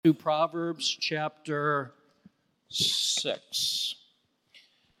To Proverbs chapter 6.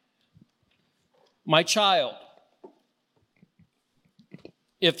 My child,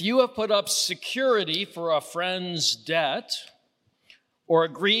 if you have put up security for a friend's debt or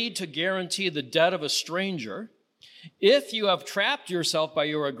agreed to guarantee the debt of a stranger, if you have trapped yourself by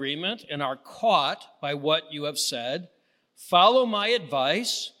your agreement and are caught by what you have said, follow my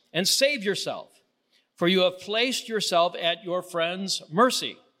advice and save yourself, for you have placed yourself at your friend's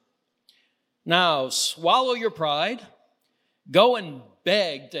mercy. Now, swallow your pride. Go and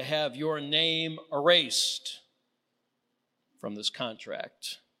beg to have your name erased from this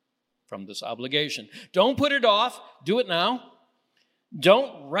contract, from this obligation. Don't put it off. Do it now.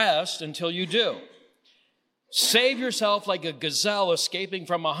 Don't rest until you do. Save yourself like a gazelle escaping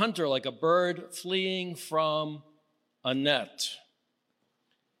from a hunter, like a bird fleeing from a net.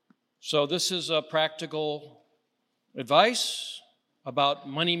 So this is a practical advice about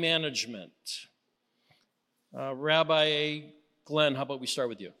money management. Rabbi Glenn, how about we start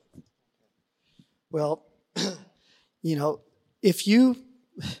with you? Well, if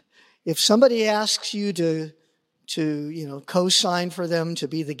somebody asks you to co-sign for them, to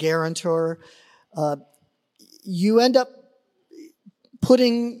be the guarantor, you end up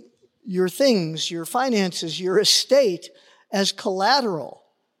putting your things, your finances, your estate as collateral.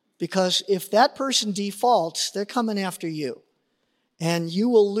 Because if that person defaults, they're coming after you. And you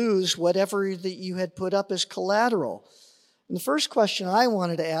will lose whatever that you had put up as collateral. And the first question I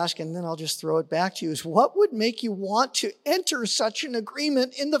wanted to ask, and then I'll just throw it back to you, is what would make you want to enter such an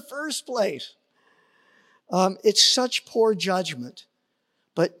agreement in the first place? It's such poor judgment.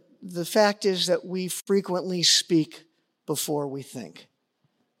 But the fact is that we frequently speak before we think.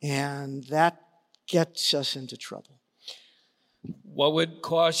 And that gets us into trouble. What would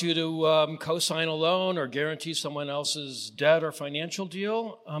cause you to co-sign a loan or guarantee someone else's debt or financial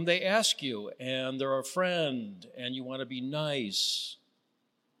deal? They ask you, and they're a friend, and you want to be nice.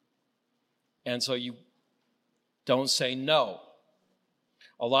 And so you don't say no.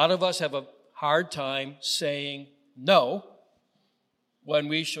 A lot of us have a hard time saying no when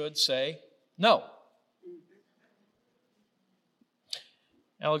we should say no.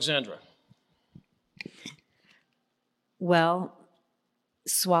 Alexandra. Well,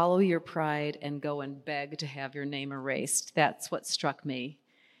 swallow your pride and go and beg to have your name erased. That's what struck me.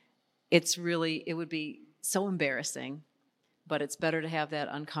 It would be so embarrassing, but it's better to have that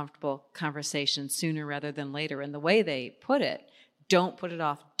uncomfortable conversation sooner rather than later. And the way they put it, don't put it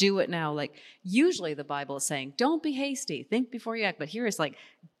off, do it now. Like, usually the Bible is saying, don't be hasty, think before you act. But here it's like,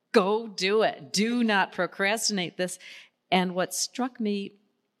 go do it. Do not procrastinate this. And what struck me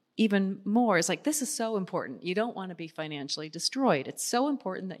even more is like, this is so important. You don't want to be financially destroyed. It's so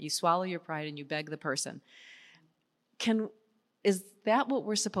important that you swallow your pride and you beg the person. Is that what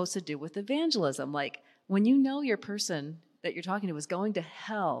we're supposed to do with evangelism? Like, when you know your person that you're talking to is going to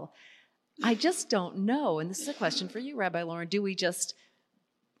hell, I just don't know. And this is a question for you, Rabbi Lauren. Do we just,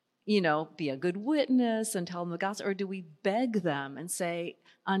 be a good witness and tell them the gospel, or do we beg them and say,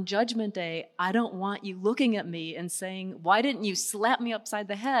 on Judgment Day, I don't want you looking at me and saying, why didn't you slap me upside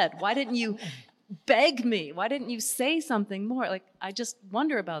the head? Why didn't you beg me? Why didn't you say something more? Like, I just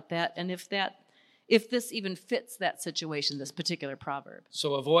wonder about that, and if this even fits that situation, this particular proverb.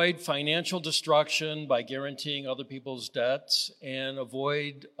 So avoid financial destruction by guaranteeing other people's debts, and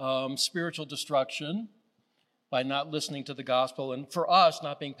avoid spiritual destruction by not listening to the gospel, and for us,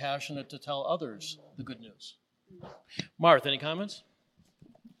 not being passionate to tell others the good news. Martha, any comments?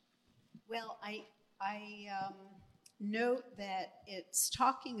 Well, I note that it's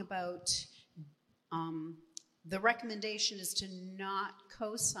talking about the recommendation is to not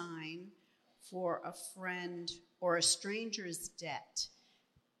co-sign for a friend or a stranger's debt,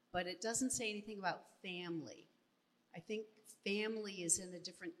 but it doesn't say anything about family. I think family is in a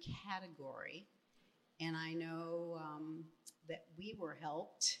different category, and I know that we were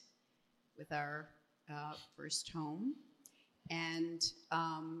helped with our first home, and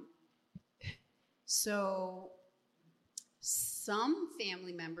so some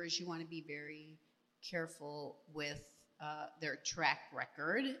family members you want to be very careful with their track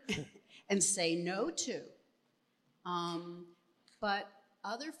record and say no to. But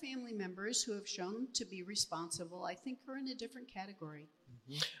other family members who have shown to be responsible, I think, are in a different category.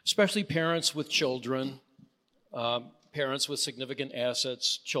 Especially parents with children, parents with significant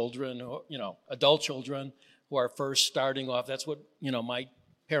assets, children, adult children who are first starting off. That's what, my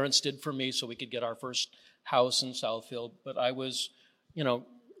parents did for me so we could get our first house in Southfield. But I was,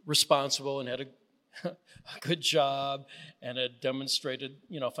 responsible and had a good job and had demonstrated,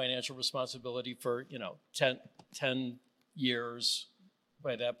 financial responsibility for, 10 years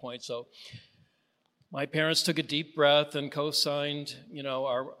by that point. So my parents took a deep breath and co-signed,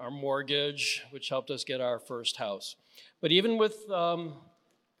 our mortgage, which helped us get our first house. But even with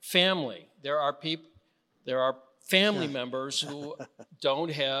family, there are family members who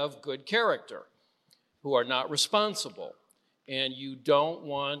don't have good character, who are not responsible, and you don't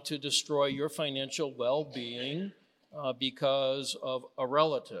want to destroy your financial well-being because of a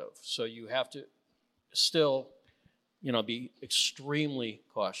relative. So you have to still, be extremely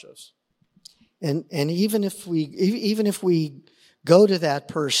cautious. And even if we go to that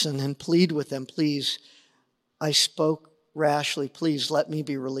person and plead with them, please, I spoke rashly, please let me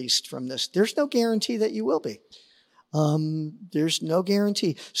be released from this. There's no guarantee that you will be. There's no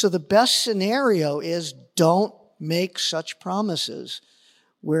guarantee. So the best scenario is don't make such promises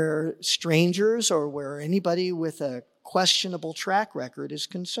where strangers or where anybody with a questionable track record is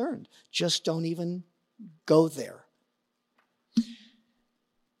concerned. Just don't even go there.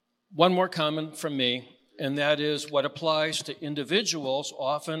 One more comment from me, and that is what applies to individuals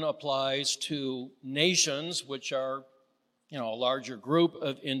often applies to nations, which are, a larger group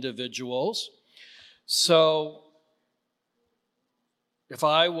of individuals. So if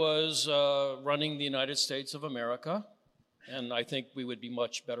I was running the United States of America, and I think we would be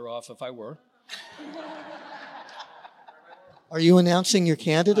much better off if I were. Are you announcing your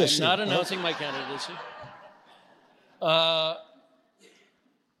candidacy? I'm not announcing my candidacy.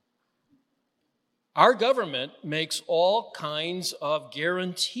 Our government makes all kinds of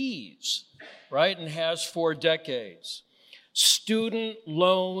guarantees, right, and has for decades. Student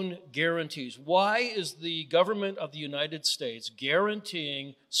loan guarantees. Why is the government of the United States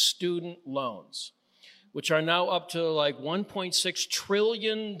guaranteeing student loans, which are now up to like $1.6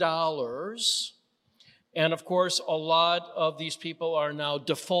 trillion? And of course, a lot of these people are now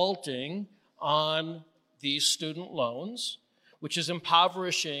defaulting on these student loans, which is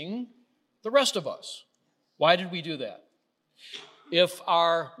impoverishing the rest of us. Why did we do that? If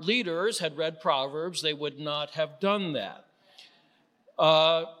our leaders had read Proverbs, they would not have done that.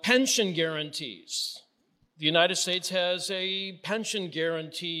 Pension guarantees. The United States has a pension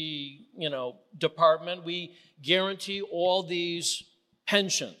guarantee, department. We guarantee all these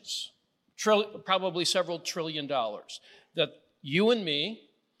pensions, probably several $1 trillion, that you and me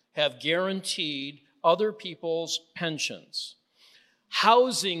have guaranteed other people's pensions.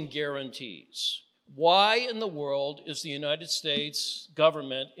 Housing guarantees. Why in the world is the United States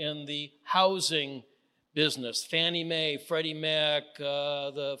government in the housing business? Fannie Mae, Freddie Mac,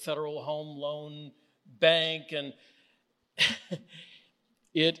 the Federal Home Loan Bank, and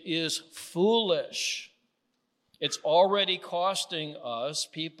it is foolish. It's already costing us.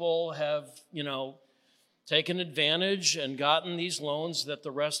 People have, taken advantage and gotten these loans that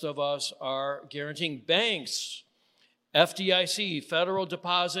the rest of us are guaranteeing. Banks, FDIC, Federal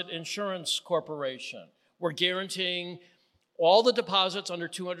Deposit Insurance Corporation, we're guaranteeing all the deposits under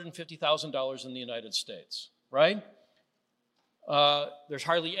 $250,000 in the United States, right? There's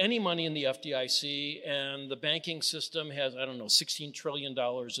hardly any money in the FDIC, and the banking system has, $16 trillion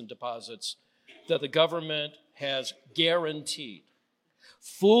in deposits that the government has guaranteed.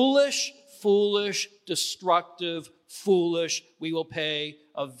 Foolish, destructive, foolish. We will pay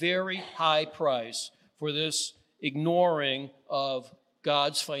a very high price for this ignoring of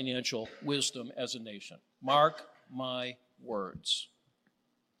God's financial wisdom as a nation. Mark my words.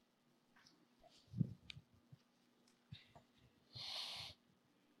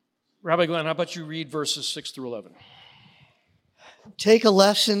 Rabbi Glenn, how about you read verses 6 through 11? Take a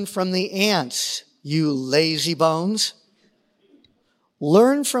lesson from the ants, you lazy bones.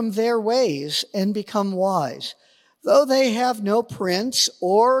 Learn from their ways and become wise. Though they have no prince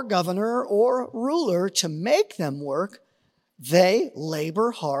or governor or ruler to make them work, they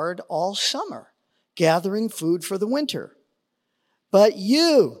labor hard all summer, gathering food for the winter. But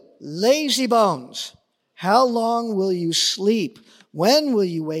you, lazy bones, how long will you sleep? When will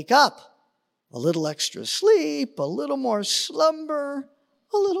you wake up? A little extra sleep, a little more slumber,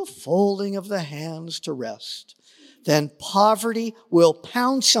 a little folding of the hands to rest. Then poverty will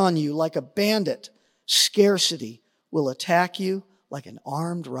pounce on you like a bandit. Scarcity will attack you like an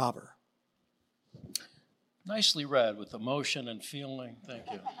armed robber. Nicely read with emotion and feeling. Thank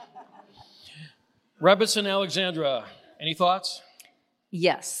you. Rebitz and Alexandra, any thoughts?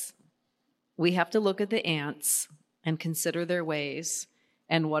 Yes. We have to look at the ants and consider their ways.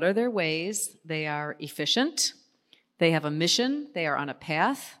 And what are their ways? They are efficient. They have a mission. They are on a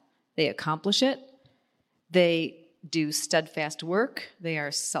path. They accomplish it. They do steadfast work. They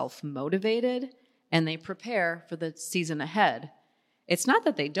are self-motivated. And they prepare for the season ahead. It's not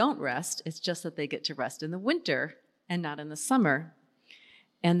that they don't rest, it's just that they get to rest in the winter and not in the summer.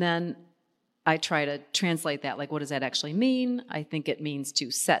 And then I try to translate that, like, what does that actually mean? I think it means to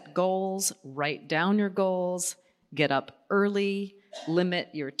set goals, write down your goals, get up early, limit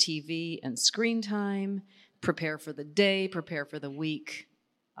your TV and screen time, prepare for the day, prepare for the week,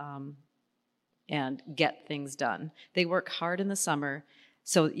 and get things done. They work hard in the summer.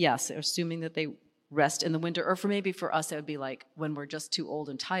 So yes, assuming that they rest in the winter, or maybe for us, it would be like when we're just too old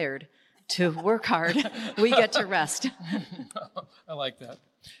and tired to work hard, we get to rest. I like that.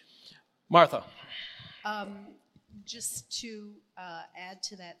 Martha. Just to add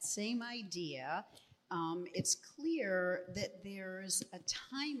to that same idea, it's clear that there's a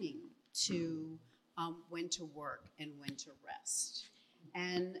timing to when to work and when to rest.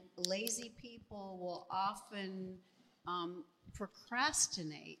 And lazy people will often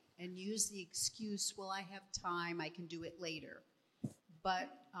procrastinate and use the excuse, well, I have time, I can do it later. But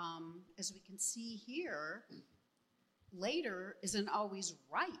as we can see here, later isn't always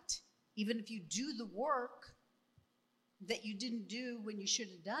right. Even if you do the work that you didn't do when you should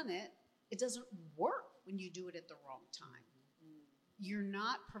have done it, it doesn't work when you do it at the wrong time. You're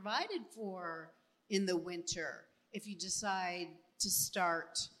not provided for in the winter if you decide to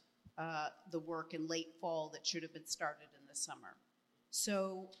start the work in late fall that should have been started in the summer.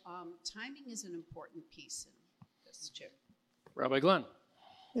 So timing is an important piece in this too. Rabbi Glenn.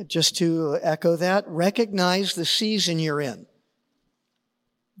 Just to echo that, recognize the season you're in,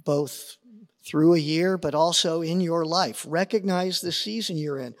 both through a year, but also in your life. Recognize the season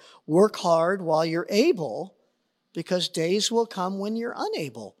you're in. Work hard while you're able, because days will come when you're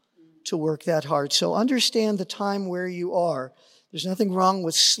unable to work that hard. So understand the time where you are. There's nothing wrong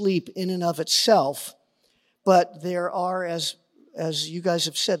with sleep in and of itself, but there are, as you guys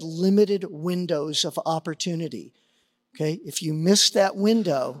have said, limited windows of opportunity. Okay? If you miss that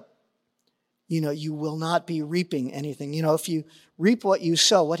window, you will not be reaping anything. If you reap what you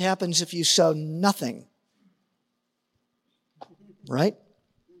sow, what happens if you sow nothing? Right?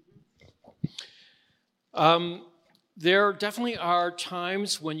 There definitely are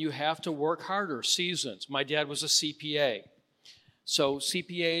times when you have to work harder, seasons. My dad was a CPA. So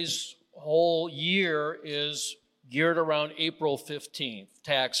CPA's whole year is geared around April 15th,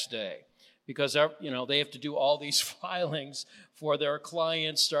 tax day, because they have to do all these filings for their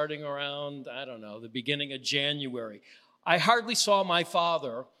clients starting around, the beginning of January. I hardly saw my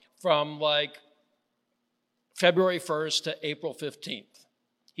father from like February 1st to April 15th.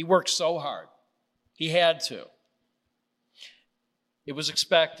 He worked so hard. He had to. It was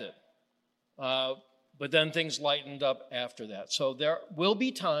expected. But then things lightened up after that. So there will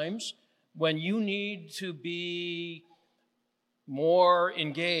be times when you need to be more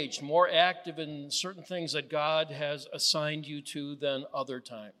engaged, more active in certain things that God has assigned you to than other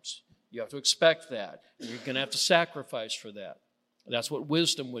times. You have to expect that. And you're going to have to sacrifice for that. That's what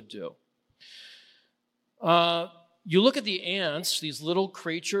wisdom would do. You look at the ants, these little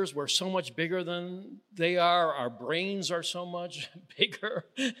creatures, we're so much bigger than they are. Our brains are so much bigger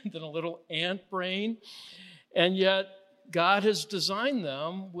than a little ant brain. And yet, God has designed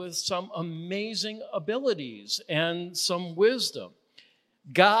them with some amazing abilities and some wisdom.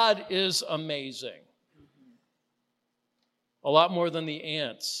 God is amazing. A lot more than the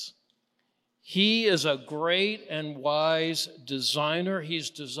ants. He is a great and wise designer. He's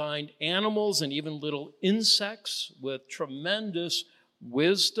designed animals and even little insects with tremendous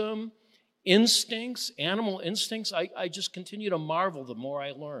wisdom, instincts, animal instincts. I just continue to marvel the more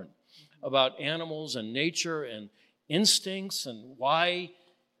I learn about animals and nature and instincts and why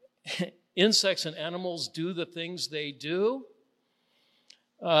insects and animals do the things they do.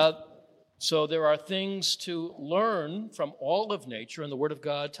 So there are things to learn from all of nature, and the Word of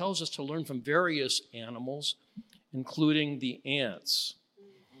God tells us to learn from various animals, including the ants.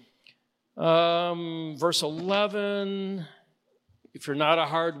 Verse 11, if you're not a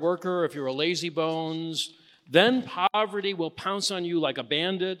hard worker, if you're a lazy bones, then poverty will pounce on you like a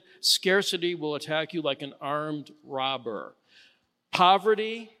bandit. Scarcity will attack you like an armed robber.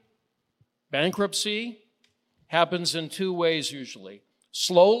 Poverty, bankruptcy, happens in two ways usually.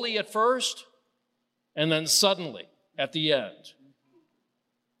 Slowly at first, and then suddenly at the end.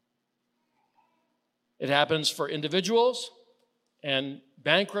 It happens for individuals, and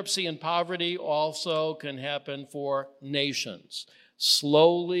bankruptcy and poverty also can happen for nations.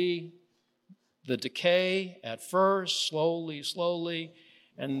 Slowly, the decay at first, slowly,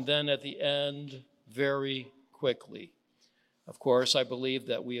 and then at the end, very quickly. Of course, I believe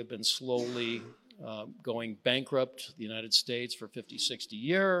that we have been slowly going bankrupt, the United States, for 50, 60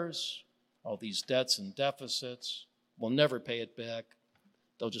 years. All these debts and deficits. We'll never pay it back.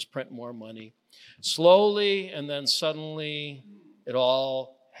 They'll just print more money. Slowly, and then suddenly, It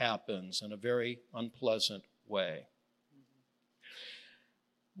all happens in a very unpleasant way.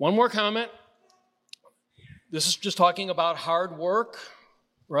 One more comment. This is just talking about hard work,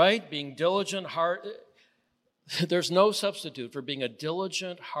 right? Being diligent, hard. There's no substitute for being a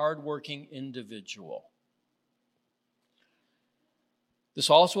diligent, hardworking individual. This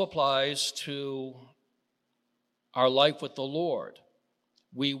also applies to our life with the Lord.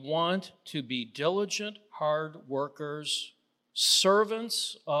 We want to be diligent, hard workers,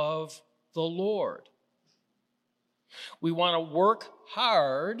 servants of the Lord. We want to work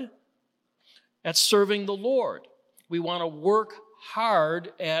hard at serving the Lord. We want to work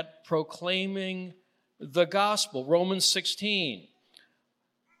hard at proclaiming the gospel. Romans 16.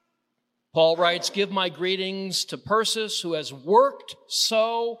 Paul writes, "Give my greetings to Persis, who has worked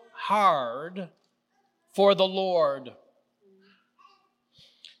so hard for the Lord."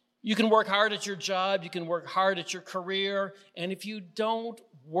 You can work hard at your job, you can work hard at your career, and if you don't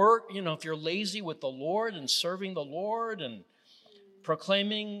work, if you're lazy with the Lord and serving the Lord and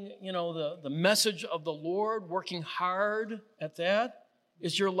proclaiming, the message of the Lord, working hard at that,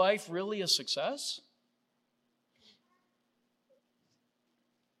 is your life really a success?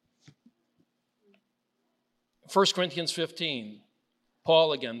 First Corinthians 15,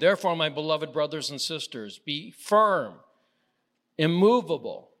 Paul again, "Therefore, my beloved brothers and sisters, be firm,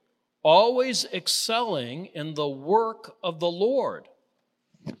 immovable, always excelling in the work of the Lord."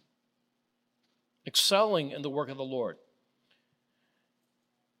 Excelling in the work of the Lord.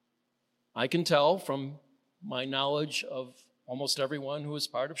 I can tell from my knowledge of almost everyone who is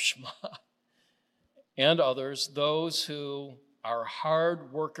part of Shema and others, those who are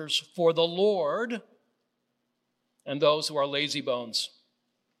hard workers for the Lord and those who are lazy bones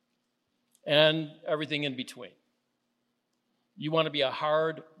and everything in between. You want to be a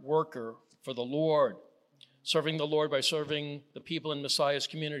hard worker for the Lord, serving the Lord by serving the people in Messiah's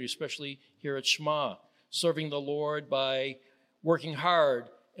community, especially here at Shema, serving the Lord by working hard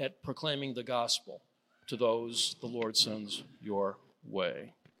at proclaiming the gospel to those the Lord sends your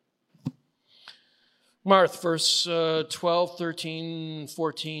way. Martha, verse 12, 13,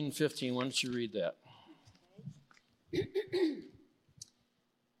 14, 15. Why don't you read that?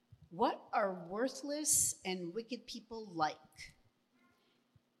 What are worthless and wicked people like?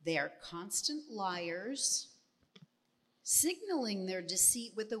 They are constant liars, signaling their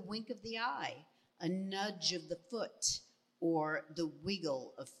deceit with a wink of the eye, a nudge of the foot, or the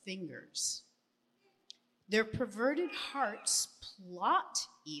wiggle of fingers. Their perverted hearts plot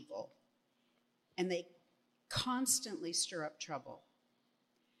evil, and they constantly stir up trouble.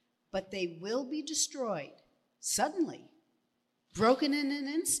 But they will be destroyed suddenly, broken in an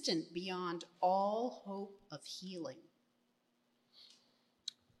instant beyond all hope of healing.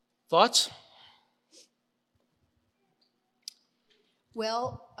 Thoughts?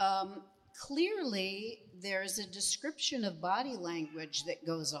 Well, clearly there's a description of body language that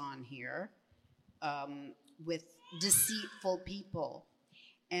goes on here with deceitful people.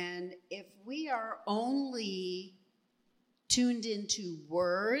 And if we are only tuned into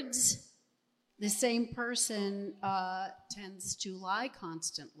words, the same person tends to lie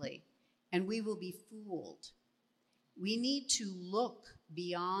constantly, and we will be fooled. We need to look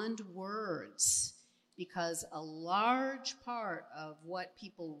beyond words, because a large part of what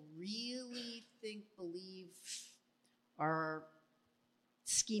people really think, believe, are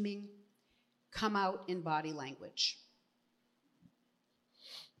scheming come out in body language.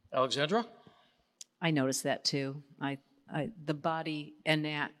 Alexandra? I noticed that too. The body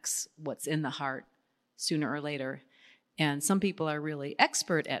enacts what's in the heart sooner or later. And some people are really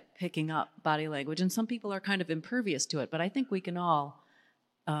expert at picking up body language, and some people are kind of impervious to it. But I think we can all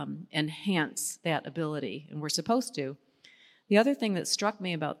enhance that ability, and we're supposed to. The other thing that struck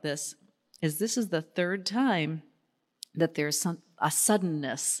me about this is the third time that there's a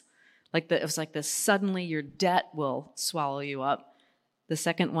suddenness. It was like this, suddenly your debt will swallow you up. The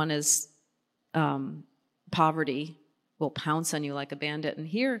second one is poverty will pounce on you like a bandit. And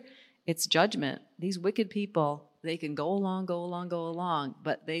here, it's judgment. These wicked people, they can go along,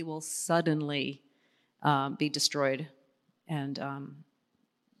 but they will suddenly be destroyed. And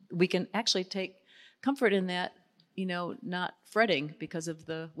we can actually take comfort in that, not fretting because of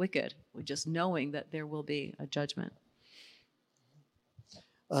the wicked. We're just knowing that there will be a judgment.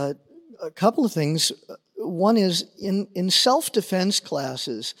 A couple of things. One is in self-defense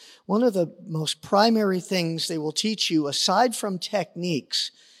classes, one of the most primary things they will teach you, aside from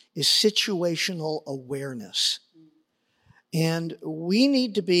techniques, is situational awareness. And we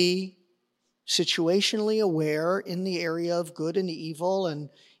need to be situationally aware in the area of good and evil and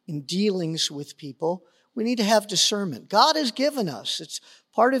in dealings with people. We need to have discernment. God has given us. It's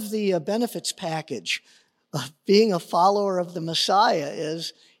part of the benefits package of being a follower of the Messiah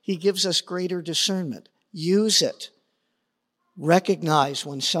is he gives us greater discernment. Use it. Recognize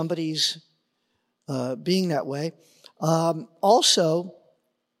when somebody's being that way. Also,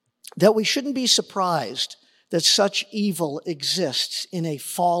 that we shouldn't be surprised that such evil exists in a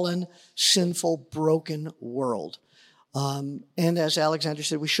fallen, sinful, broken world. And as Alexander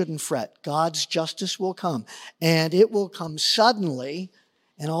said, we shouldn't fret. God's justice will come, and it will come suddenly,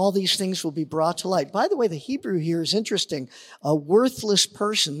 and all these things will be brought to light. By the way, the Hebrew here is interesting. A worthless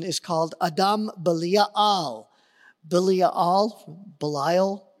person is called Adam Belial.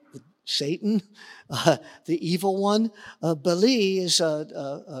 Belial, Satan, the evil one. Beli is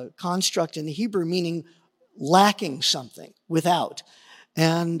a construct in the Hebrew meaning lacking something, without.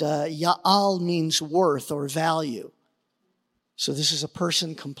 And Ya'al means worth or value. So this is a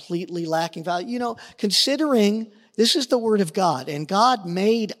person completely lacking value. You know, considering this is the word of God, and God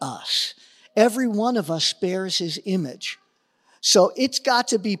made us. Every one of us bears his image. So it's got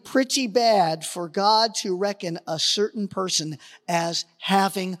to be pretty bad for God to reckon a certain person as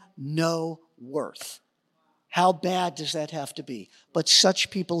having no worth. How bad does that have to be? But such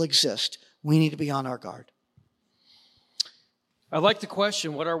people exist. We need to be on our guard. I like the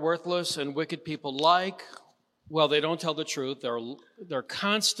question, what are worthless and wicked people like? Well, they don't tell the truth. They're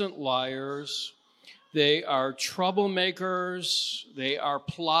constant liars. They are troublemakers. They are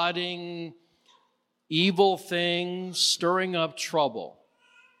plotting evil things, stirring up trouble.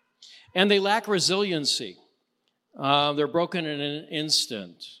 And they lack resiliency. They're broken in an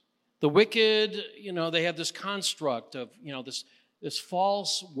instant. The wicked, they have this construct of, this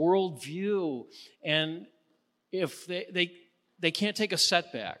false worldview. And if they can't take a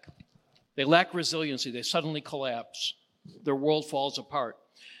setback, they lack resiliency. They suddenly collapse. Their world falls apart.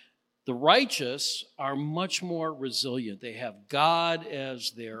 The righteous are much more resilient. They have God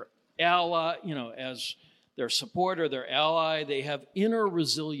as their ally, as their supporter, their ally. They have inner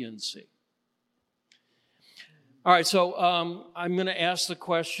resiliency. All right, so I'm going to ask the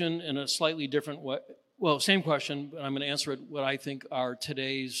question in a slightly different way. Well, same question, but I'm going to answer it what I think are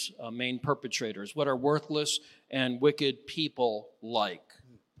today's main perpetrators. What are worthless and wicked people like?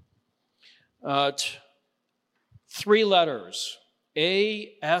 3 letters.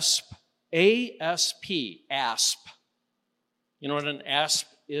 ASP. Asp. You know what an asp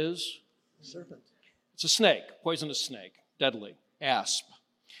is? Serpent. It's a snake, poisonous snake, deadly. Asp.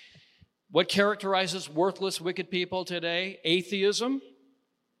 What characterizes worthless, wicked people today? Atheism,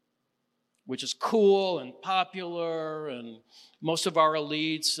 which is cool and popular, and most of our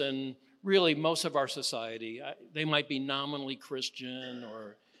elites and really most of our society, they might be nominally Christian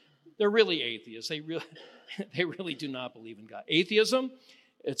or they're really atheists. They really do not believe in God. Atheism,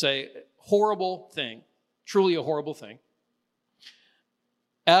 it's a horrible thing, truly a horrible thing.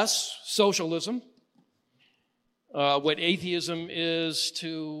 Socialism. What atheism is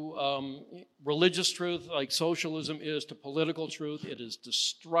to religious truth, like socialism is to political truth, it is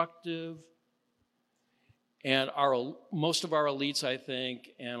destructive. And most of our elites, I think,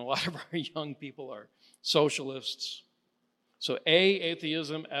 and a lot of our young people are socialists. So A,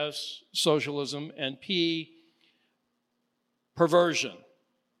 atheism, S, socialism, and P, perversion.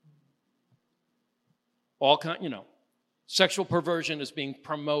 Sexual perversion is being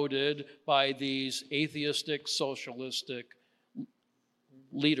promoted by these atheistic, socialistic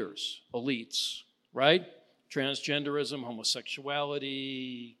leaders, elites, right? Transgenderism,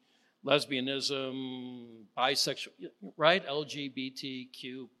 homosexuality, lesbianism, bisexual, right?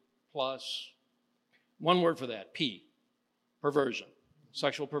 LGBTQ+. One word for that, P, perversion,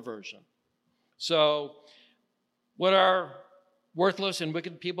 sexual perversion. So what are worthless and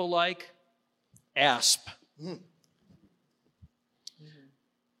wicked people like? ASP.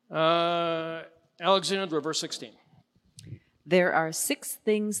 Alexandra, verse 16. There are 6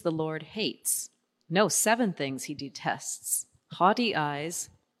 things the Lord hates. No, 7 things he detests. Haughty eyes,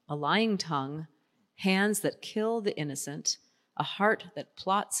 a lying tongue, hands that kill the innocent, a heart that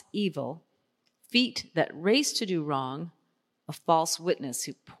plots evil, feet that race to do wrong, a false witness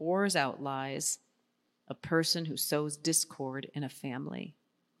who pours out lies, a person who sows discord in a family.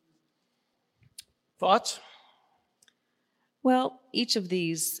 Thoughts? Well, each of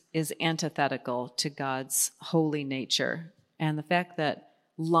these is antithetical to God's holy nature. And the fact that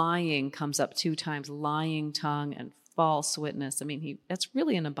lying comes up 2 times, lying tongue and false witness, that's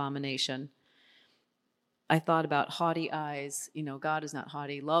really an abomination. I thought about haughty eyes. God is not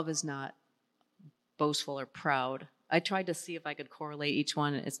haughty. Love is not boastful or proud. I tried to see if I could correlate each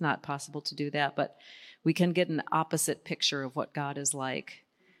one. It's not possible to do that, but we can get an opposite picture of what God is like.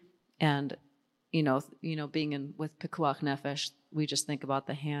 And being with Pikuach Nefesh, we just think about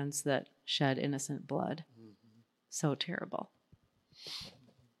the hands that shed innocent blood. So terrible.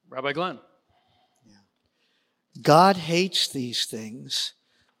 Rabbi Glenn. God hates these things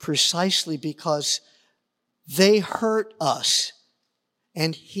precisely because they hurt us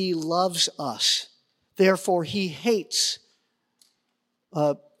and he loves us. Therefore, he hates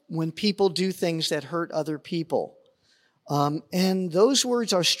when people do things that hurt other people. And those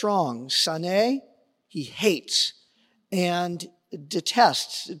words are strong. Saneh, he hates, and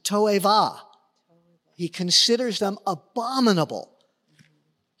detests, toeva. He considers them abominable.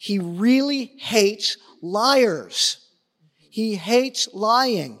 He really hates liars. He hates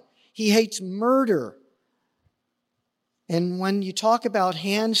lying. He hates murder. And when you talk about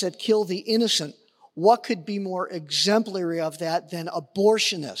hands that kill the innocent, what could be more exemplary of that than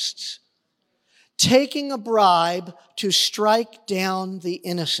abortionists? Taking a bribe to strike down the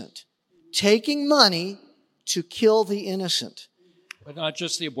innocent. Taking money to kill the innocent. But not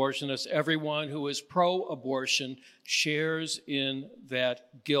just the abortionists. Everyone who is pro-abortion shares in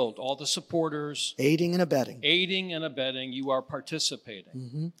that guilt. All the supporters. Aiding and abetting. Aiding and abetting. You are participating.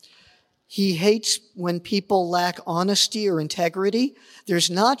 Mm-hmm. He hates when people lack honesty or integrity.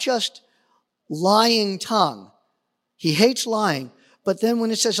 There's not just lying tongue. He hates lying. But then when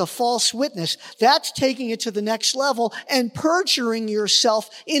it says a false witness, that's taking it to the next level and perjuring yourself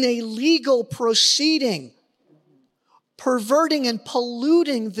in a legal proceeding, perverting and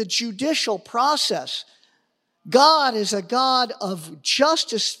polluting the judicial process. God is a God of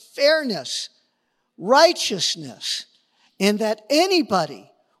justice, fairness, righteousness, and that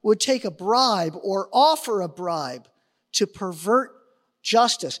anybody would take a bribe or offer a bribe to pervert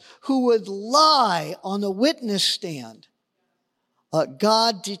justice, who would lie on the witness stand.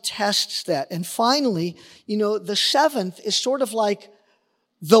 God detests that. And finally, the seventh is sort of like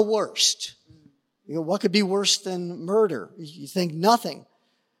the worst. What could be worse than murder? You think nothing.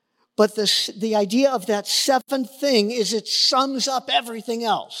 But the idea of that seventh thing is it sums up everything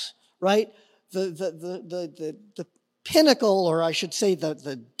else, right? The pinnacle, or I should say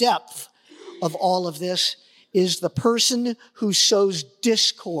the depth of all of this is the person who sows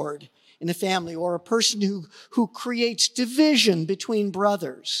discord in a family, or a person who creates division between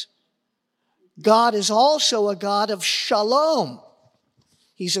brothers. God is also a God of shalom.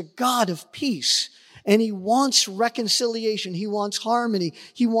 He's a God of peace. And he wants reconciliation. He wants harmony.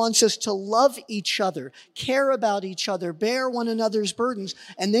 He wants us to love each other, care about each other, bear one another's burdens.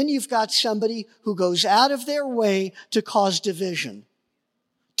 And then you've got somebody who goes out of their way to cause division,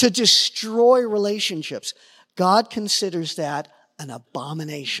 to destroy relationships. God considers that an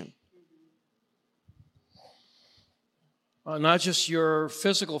abomination. Not just your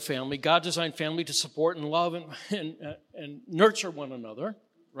physical family. God designed family to support and love and nurture one another,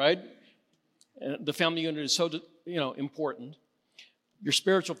 right? And the family unit is so important. Your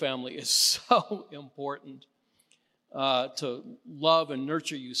spiritual family is so important to love and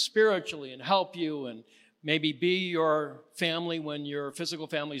nurture you spiritually and help you and maybe be your family when your physical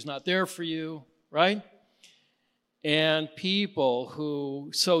family is not there for you, right? And people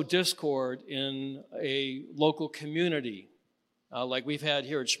who sow discord in a local community, like we've had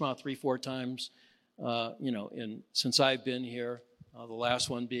here at Shema 3-4 times, since I've been here. The last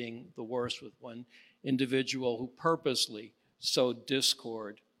one being the worst, with one individual who purposely sowed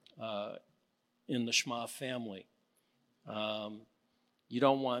discord in the Shema family. You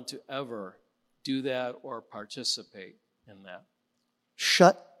don't want to ever do that or participate in that.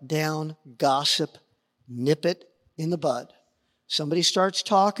 Shut down gossip, nip it in the bud. Somebody starts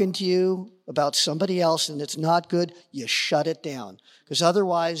talking to you about somebody else and it's not good, you shut it down. Because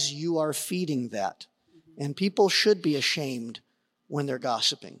otherwise you are feeding that. And people should be ashamed when they're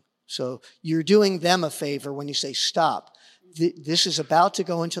gossiping. So you're doing them a favor when you say, stop. This is about to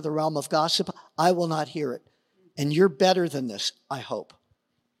go into the realm of gossip. I will not hear it. And you're better than this, I hope.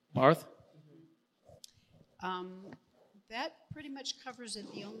 Martha? That pretty much covers it.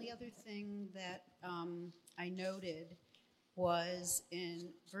 The only other thing that I noted was in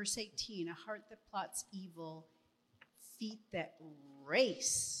verse 18, a heart that plots evil, feet that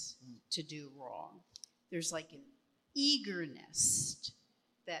race to do wrong. There's like an eagerness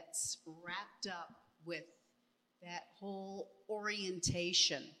that's wrapped up with that whole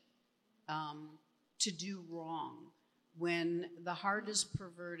orientation to do wrong. When the heart is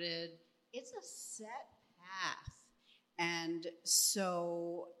perverted, it's a set path. And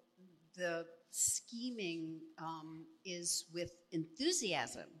so the scheming is with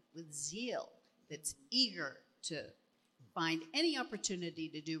enthusiasm, with zeal, that's eager to find any opportunity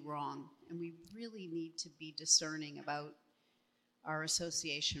to do wrong. And we really need to be discerning about our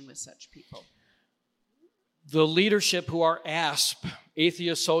association with such people. The leadership who are ASP,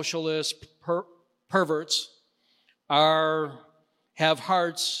 atheist, socialist, perverts, have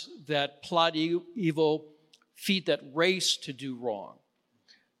hearts that plot evil, feet that race to do wrong.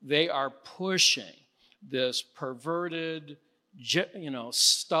 They are pushing this perverted,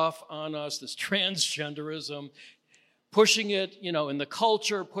 stuff on us, this transgenderism, pushing it, in the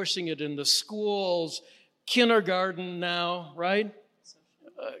culture, pushing it in the schools, kindergarten now, right?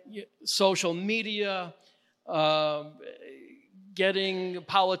 Social media, getting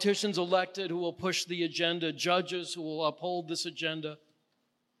politicians elected who will push the agenda, judges who will uphold this agenda.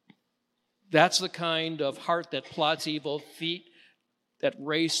 That's the kind of heart that plots evil, feet that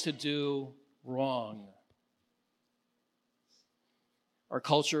race to do wrong. Our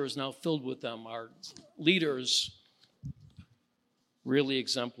culture is now filled with them. Our leaders really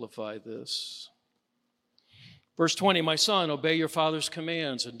exemplify this. Verse 20, my son, obey your father's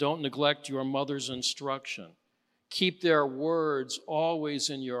commands and don't neglect your mother's instruction. Keep their words always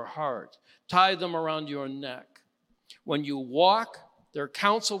in your heart. Tie them around your neck. When you walk, their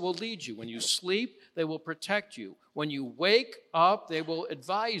counsel will lead you. When you sleep, they will protect you. When you wake up, they will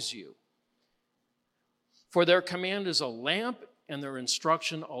advise you. For their command is a lamp and their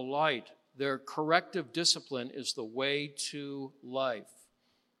instruction a light. Their corrective discipline is the way to life.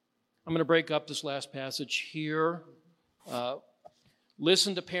 I'm going to break up this last passage here.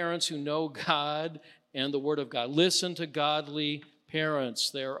 Listen to parents who know God and the Word of God. Listen to godly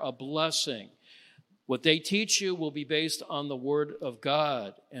parents. They're a blessing. What they teach you will be based on the Word of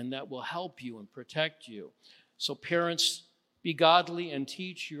God, and that will help you and protect you. So parents, be godly and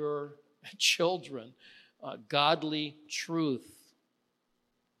teach your children godly truth.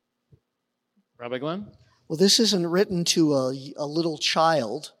 Rabbi Glenn? Well, this isn't written to a little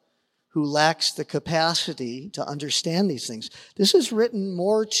child who lacks the capacity to understand these things. This is written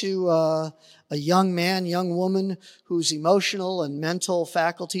more to a young man, young woman whose emotional and mental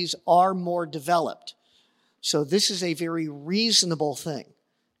faculties are more developed. So this is a very reasonable thing.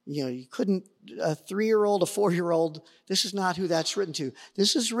 You couldn't, a 3-year-old, a 4-year-old, this is not who that's written to.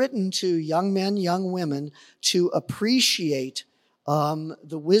 This is written to young men, young women to appreciate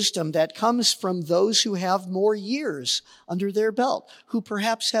the wisdom that comes from those who have more years under their belt, who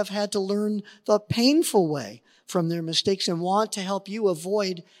perhaps have had to learn the painful way from their mistakes and want to help you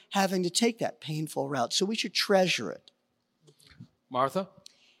avoid having to take that painful route. So we should treasure it. Martha?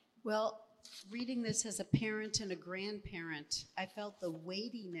 Well, reading this as a parent and a grandparent, I felt the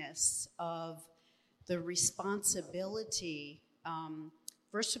weightiness of the responsibility.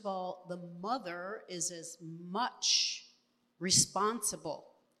 First of all, the mother is as much responsible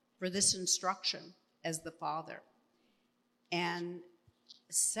for this instruction as the father. And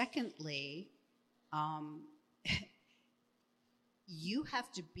secondly, you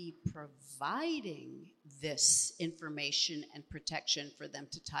have to be providing this information and protection for them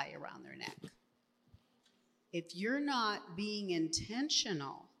to tie around their neck. If you're not being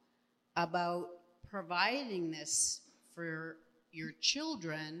intentional about providing this for your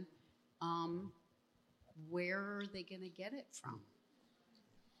children, where are they going to get it from?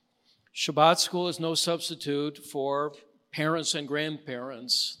 Shabbat school is no substitute for parents and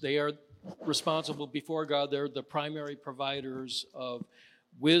grandparents. They are responsible before God. They're the primary providers of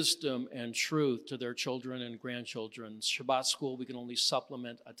wisdom and truth to their children and grandchildren. Shabbat school, we can only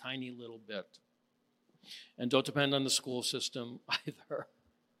supplement a tiny little bit. And don't depend on the school system either.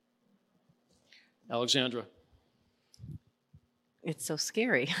 Alexandra. It's so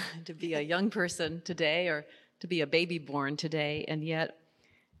scary to be a young person today or to be a baby born today, and yet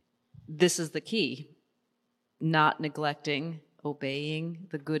this is the key. Not neglecting, obeying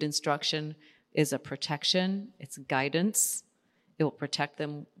the good instruction is a protection, it's guidance. It will protect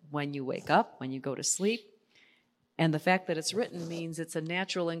them when you wake up, when you go to sleep. And the fact that it's written means it's a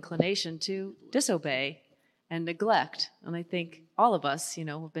natural inclination to disobey and neglect. And I think all of us,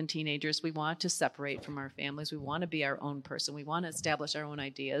 who've been teenagers, we want to separate from our families. We want to be our own person. We want to establish our own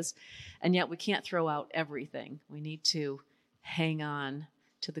ideas. And yet we can't throw out everything. We need to hang on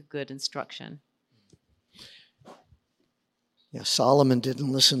to the good instruction. Yeah,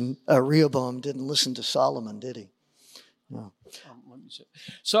 Rehoboam didn't listen to Solomon, did he? No. Let me see.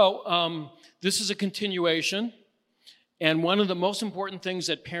 So this is a continuation. And one of the most important things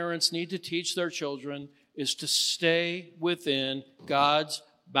that parents need to teach their children is to stay within God's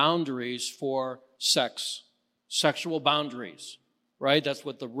boundaries for sex, sexual boundaries, right? That's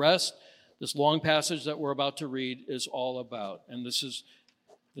what this long passage that we're about to read is all about. And this is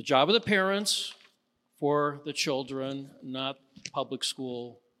the job of the parents for the children, not public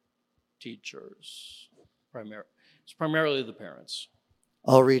school teachers. It's primarily the parents.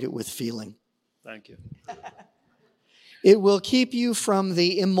 I'll read it with feeling. Thank you. It will keep you from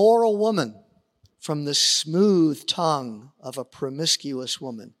the immoral woman, from the smooth tongue of a promiscuous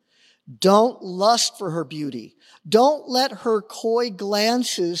woman. Don't lust for her beauty. Don't let her coy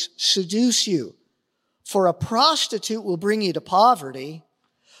glances seduce you. For a prostitute will bring you to poverty,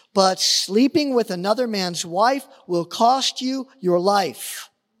 but sleeping with another man's wife will cost you your life.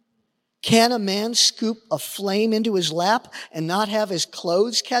 Can a man scoop a flame into his lap and not have his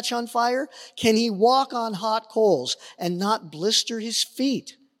clothes catch on fire? Can he walk on hot coals and not blister his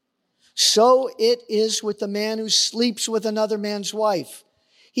feet? So it is with the man who sleeps with another man's wife.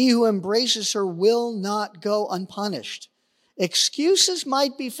 He who embraces her will not go unpunished. Excuses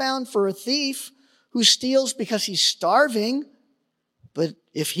might be found for a thief who steals because he's starving, but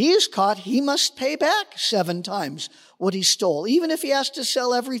if he is caught, he must pay back 7 times what he stole, even if he has to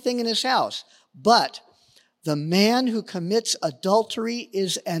sell everything in his house. But the man who commits adultery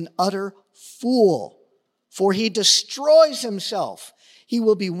is an utter fool, for he destroys himself. He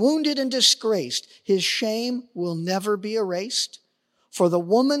will be wounded and disgraced. His shame will never be erased. For the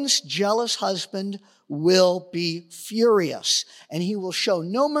woman's jealous husband will be furious, and he will show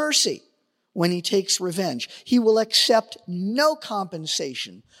no mercy when he takes revenge. He will accept no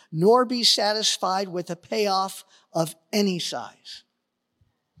compensation, nor be satisfied with a payoff of any size.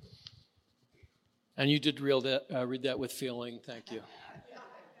 And you did read that with feeling. Thank you.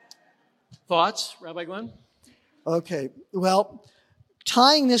 Thoughts, Rabbi Glenn? Okay, well,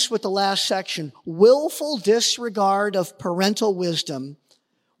 tying this with the last section, willful disregard of parental wisdom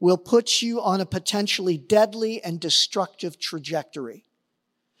will put you on a potentially deadly and destructive trajectory.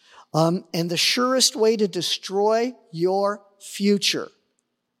 And the surest way to destroy your future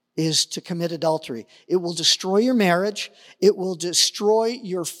is to commit adultery. It will destroy your marriage. It will destroy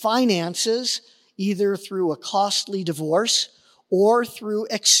your finances, either through a costly divorce or through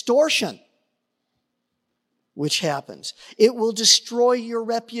extortion, which happens. It will destroy your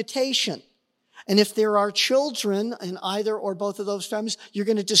reputation. And if there are children in either or both of those families, you're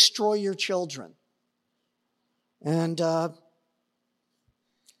going to destroy your children. And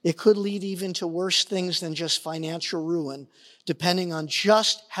it could lead even to worse things than just financial ruin, depending on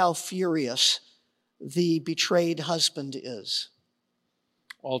just how furious the betrayed husband is.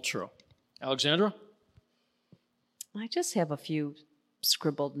 All true. Alexandra? I just have a few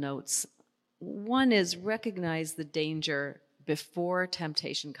scribbled notes. One is recognize the danger before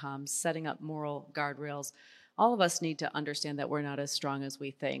temptation comes, setting up moral guardrails. All of us need to understand that we're not as strong as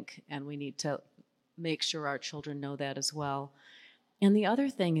we think, and we need to make sure our children know that as well. And the other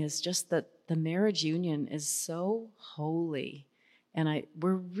thing is just that the marriage union is so holy, and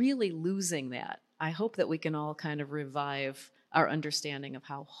we're really losing that. I hope that we can all kind of revive our understanding of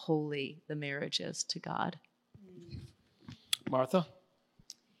how holy the marriage is to God. Martha?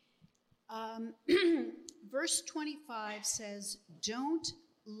 Verse 25 says, don't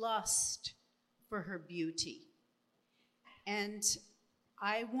lust for her beauty. And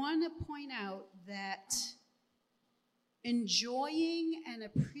I want to point out that enjoying and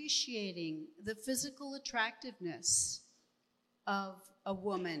appreciating the physical attractiveness of a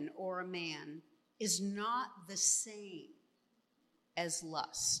woman or a man is not the same as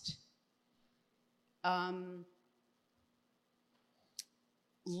lust.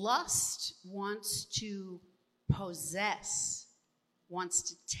 Lust wants to possess, wants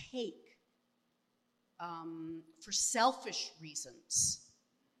to take for selfish reasons.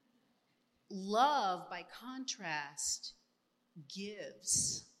 Love, by contrast,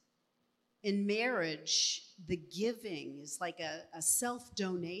 gives. In marriage, the giving is like a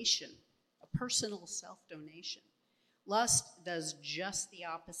self-donation, a personal self-donation. Lust does just the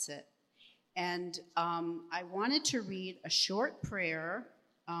opposite. And I wanted to read a short prayer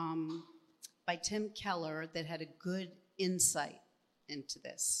by Tim Keller that had a good insight into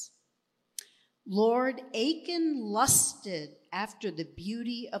this. Lord, Achan lusted after the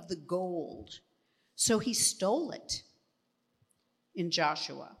beauty of the gold, so he stole it in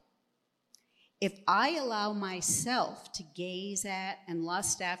Joshua. If I allow myself to gaze at and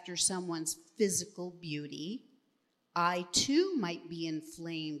lust after someone's physical beauty, I too might be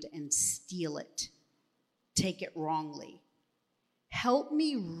inflamed and steal it, take it wrongly. Help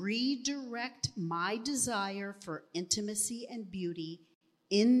me redirect my desire for intimacy and beauty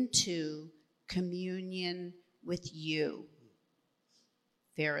into communion with you,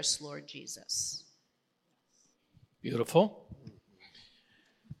 fairest Lord Jesus. Beautiful.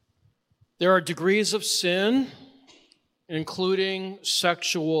 There are degrees of sin, including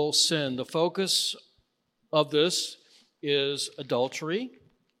sexual sin. The focus of this is adultery.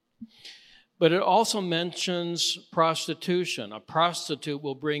 But it also mentions prostitution. A prostitute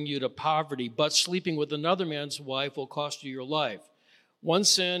will bring you to poverty, but sleeping with another man's wife will cost you your life. One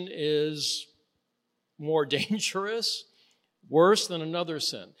sin is more dangerous, worse than another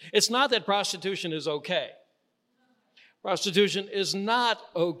sin. It's not that prostitution is okay. Prostitution is not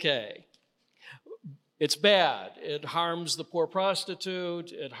okay. It's bad. It harms the poor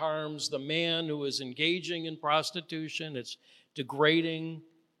prostitute. It harms the man who is engaging in prostitution. It's degrading,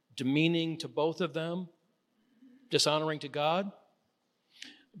 demeaning to both of them, dishonoring to God.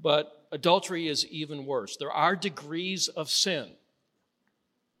 But adultery is even worse. There are degrees of sin.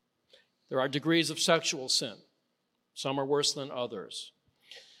 There are degrees of sexual sin. Some are worse than others.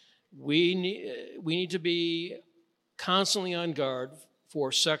 We need to be constantly on guard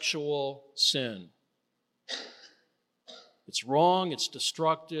for sexual sin. It's wrong, it's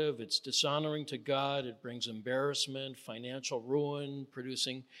destructive, it's dishonoring to God, it brings embarrassment, financial ruin,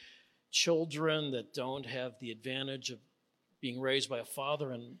 producing children that don't have the advantage of being raised by a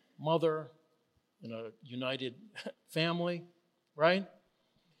father and mother in a united family, right?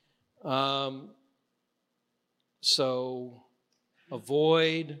 So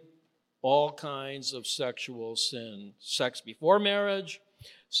avoid all kinds of sexual sin. Sex before marriage,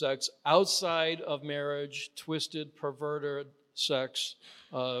 sex outside of marriage, twisted, perverted sex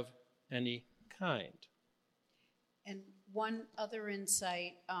of any kind. And one other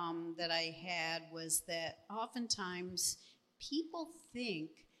insight that I had was that oftentimes people think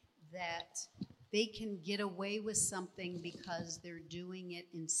that they can get away with something because they're doing it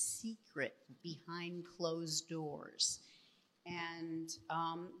in secret behind closed doors. And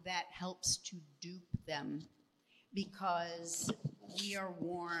that helps to dupe them, because we are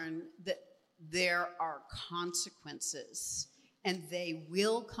warned that there are consequences, and they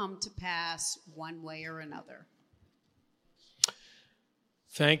will come to pass one way or another.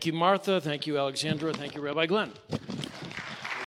 Thank you, Martha. Thank you, Alexandra. Thank you, Rabbi Glenn.